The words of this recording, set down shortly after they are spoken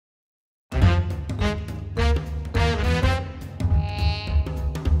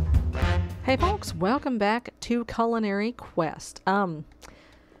Hey folks, welcome back to Culinary Quest. You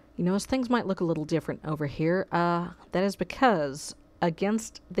notice things might look a little different over here. That is because,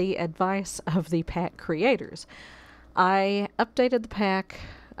 against the advice of the pack creators, I updated the pack,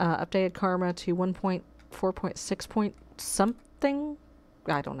 updated Karma to 1.4.6 point something.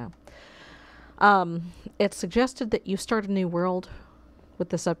 I don't know. It suggested that you start a new world with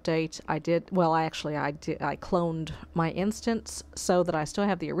this update. I did, well, I cloned my instance so that I still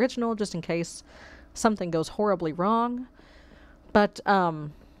have the original just in case something goes horribly wrong. But,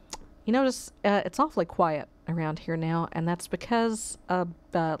 you notice it's awfully quiet around here now, and that's because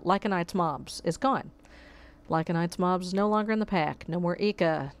Lycanite's mobs is gone. Lycanite's mobs is no longer in the pack. No more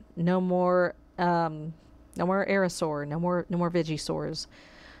Ika. No more Aerosaur. No more Vigisaurs.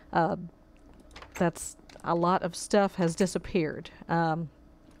 That's a lot of stuff has disappeared. The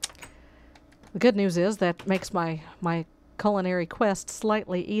good news is that makes my culinary quest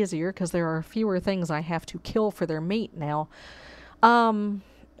slightly easier because there are fewer things I have to kill for their meat now.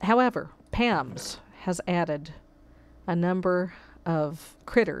 However, Pam's has added a number of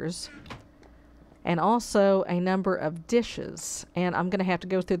critters and also a number of dishes, and I'm going to have to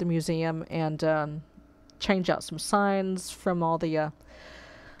go through the museum and change out some signs from all the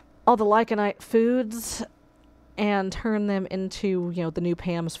Lycanite foods and turn them into, you know, the new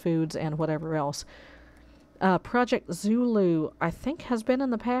Pam's foods and whatever else. Project Zulu, I think, has been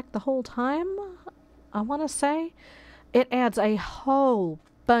in the pack the whole time, I want to say. It adds a whole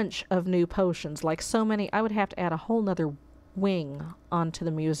bunch of new potions, like so many. I would have to add a whole nother wing onto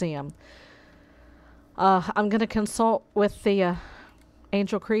the museum. I'm going to consult with the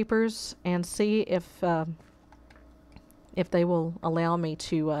angel creepers and see if they will allow me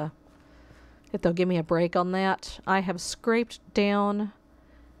to, if they'll give me a break on that. I have scraped down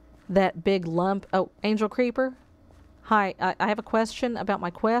that big lump. Oh, angel creeper. Hi, I have a question about my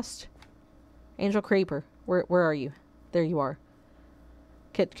quest. Angel creeper, where are you? There you are.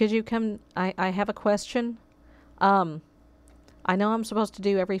 Could you come? I have a question. I know I'm supposed to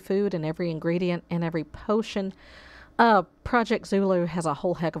do every food and every ingredient and every potion. Project Zulu has a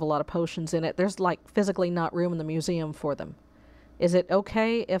whole heck of a lot of potions in it. There's like physically not room in the museum for them. Is it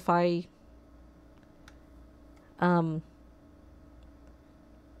okay if I'm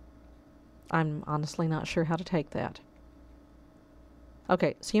honestly not sure how to take that.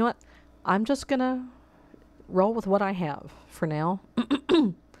 Okay, so you know what? I'm just gonna roll with what I have for now.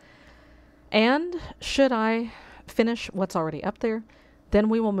 And should I finish what's already up there, then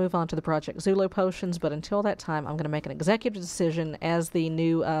we will move on to the Project Zulu potions. But until that time, I'm going to make an executive decision as the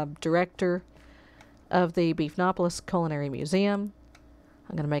new director of the Beefnopolis Culinary Museum.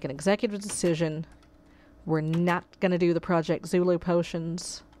 I'm going to make an executive decision. We're not going to do the Project Zulu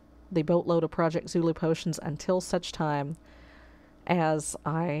potions, the boatload of Project Zulu potions, until such time as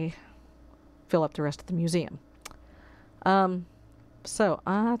I fill up the rest of the museum. So,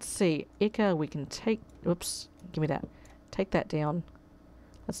 let's see. Ika, we can take... Oops, give me that. Take that down.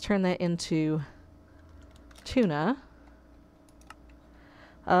 Let's turn that into tuna.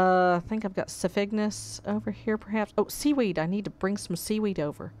 I think I've got Saphignus over here, perhaps. Oh, seaweed. I need to bring some seaweed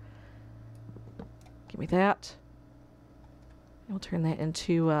over. Give me that. We'll turn that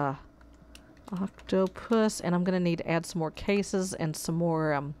into octopus. And I'm going to need to add some more cases and some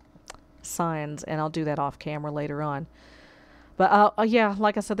more signs. And I'll do that off camera later on. But yeah,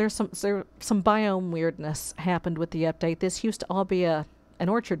 like I said, there's some biome weirdness happened with the update. This used to all be an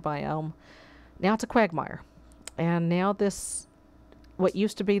orchard biome. Now it's a quagmire. And now this, what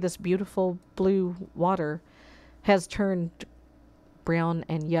used to be this beautiful blue water, has turned brown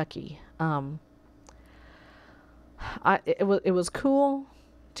and yucky. It was cool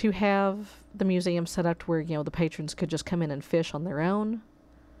to have the museum set up to where, you know, the patrons could just come in and fish on their own.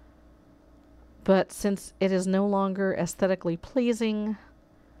 But since it is no longer aesthetically pleasing,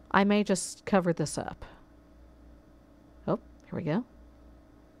 I may just cover this up. Oh, here we go.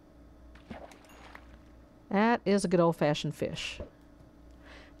 That is a good old-fashioned fish.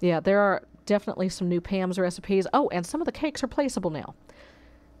 Yeah, there are definitely some new Pam's recipes. Oh, and some of the cakes are placeable now,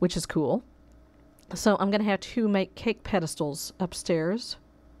 which is cool. So I'm going to have to make cake pedestals upstairs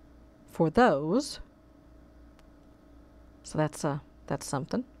for those. So that's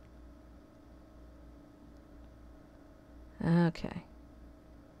something. Okay.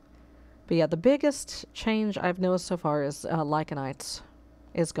 But yeah, the biggest change I've noticed so far is Lycanites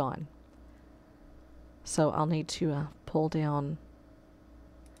is gone. So I'll need to pull down...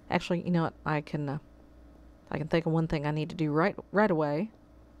 Actually, you know what? I can think of one thing I need to do right away.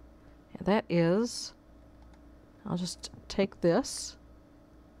 And that is... I'll just take this.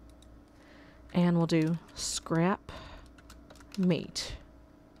 And we'll do scrap meat.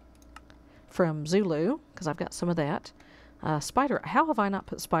 from Zulu, because I've got some of that. Spider, how have I not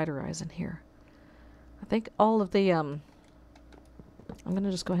put spider eyes in here? I think all of the, I'm going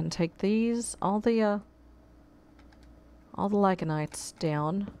to just go ahead and take these, all the Lycanites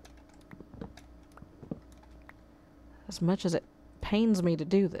down. As much as it pains me to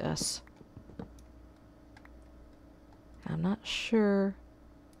do this. I'm not sure.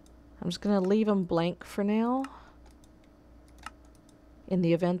 I'm just going to leave them blank for now. In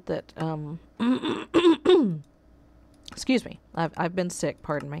the event that, excuse me, I've been sick,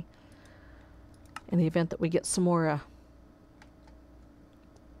 pardon me. In the event that we get some more,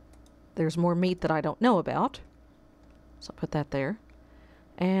 there's more meat that I don't know about. So I'll put that there.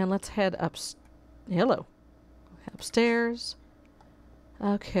 And let's head hello. Upstairs.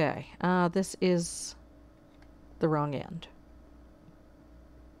 Okay, this is the wrong end.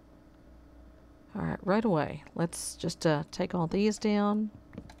 Alright, right away. Let's just take all these down.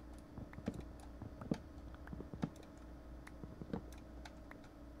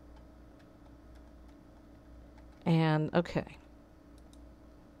 And, okay.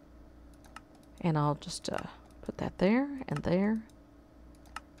 And I'll just put that there and there.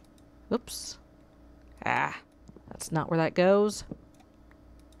 Oops. Ah, that's not where that goes.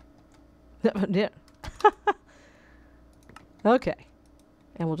 Okay.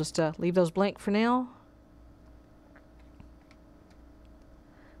 And we'll just leave those blank for now.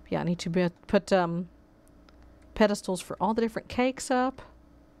 Yeah, I need to put pedestals for all the different cakes up.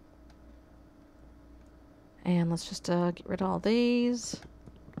 And let's just get rid of all these.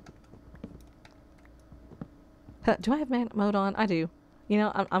 Do I have magnet mode on? I do. You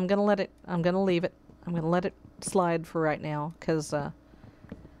know, I'm gonna let it. I'm gonna leave it. I'm gonna let it slide for right now, because man,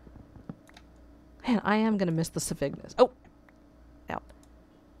 I am gonna miss the Savignas. Oh, out.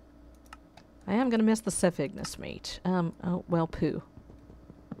 I am gonna miss the Savignas meat. Oh well, poo.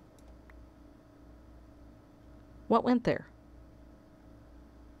 What went there?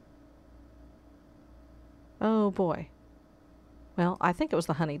 Oh boy. Well, I think it was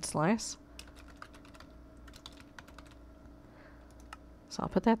the honeyed slice. So I'll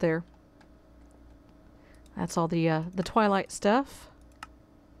put that there. That's all the Twilight stuff.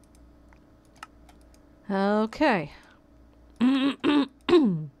 Okay.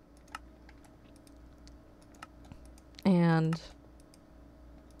 And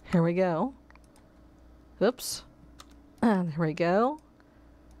here we go. Oops. And there we go.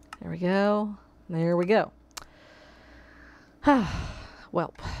 There we go. There we go.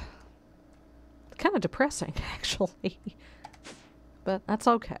 Well, kind of depressing, actually. But that's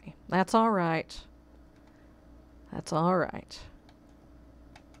okay. That's all right. That's all right.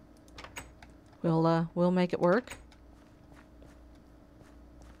 We'll make it work.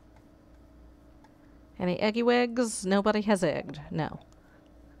 Any eggy eggs? Nobody has egged. No.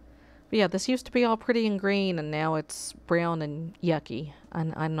 But yeah, this used to be all pretty and green, and now it's brown and yucky.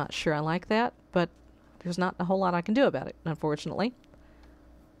 I'm not sure I like that, but there's not a whole lot I can do about it, unfortunately.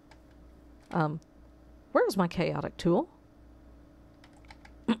 Where is my chaotic tool?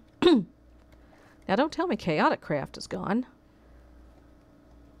 Now don't tell me ChaoticCraft is gone.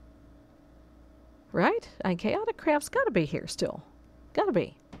 Right? ChaoticCraft's gotta be here still. Gotta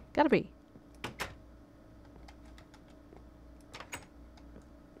be. Gotta be.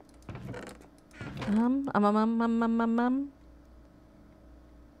 I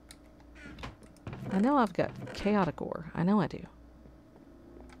know I've got chaotic ore. I know I do.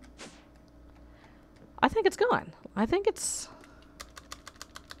 I think it's gone. I think it's...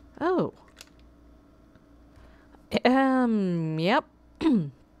 Oh. Yep.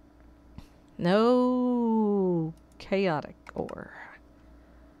 No chaotic ore.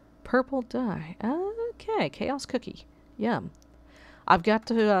 Purple dye. Okay, chaos cookie. Yum. I've got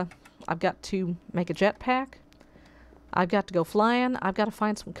to make a jetpack. I've got to go flying. I've got to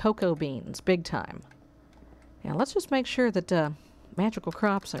find some cocoa beans, big time. Yeah, let's just make sure that magical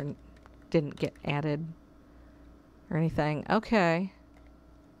crops didn't get added or anything. Okay.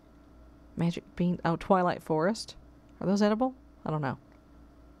 Magic bean. Oh, Twilight Forest. Are those edible? I don't know.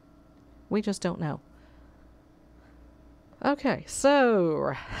 We just don't know. Okay,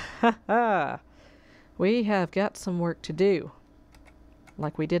 so we have got some work to do,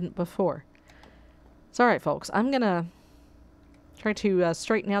 like we didn't before. It's all right, folks. I'm gonna try to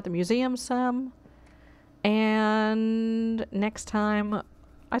straighten out the museum some, and next time,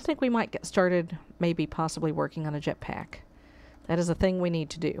 I think we might get started, maybe possibly working on a jetpack. That is a thing we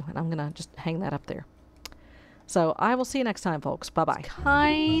need to do, and I'm gonna just hang that up there. So I will see you next time, folks. Bye-bye.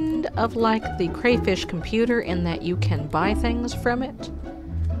 Kind of like the crayfish computer in that you can buy things from it,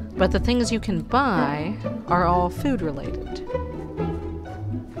 but the things you can buy are all food related.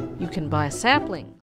 You can buy saplings.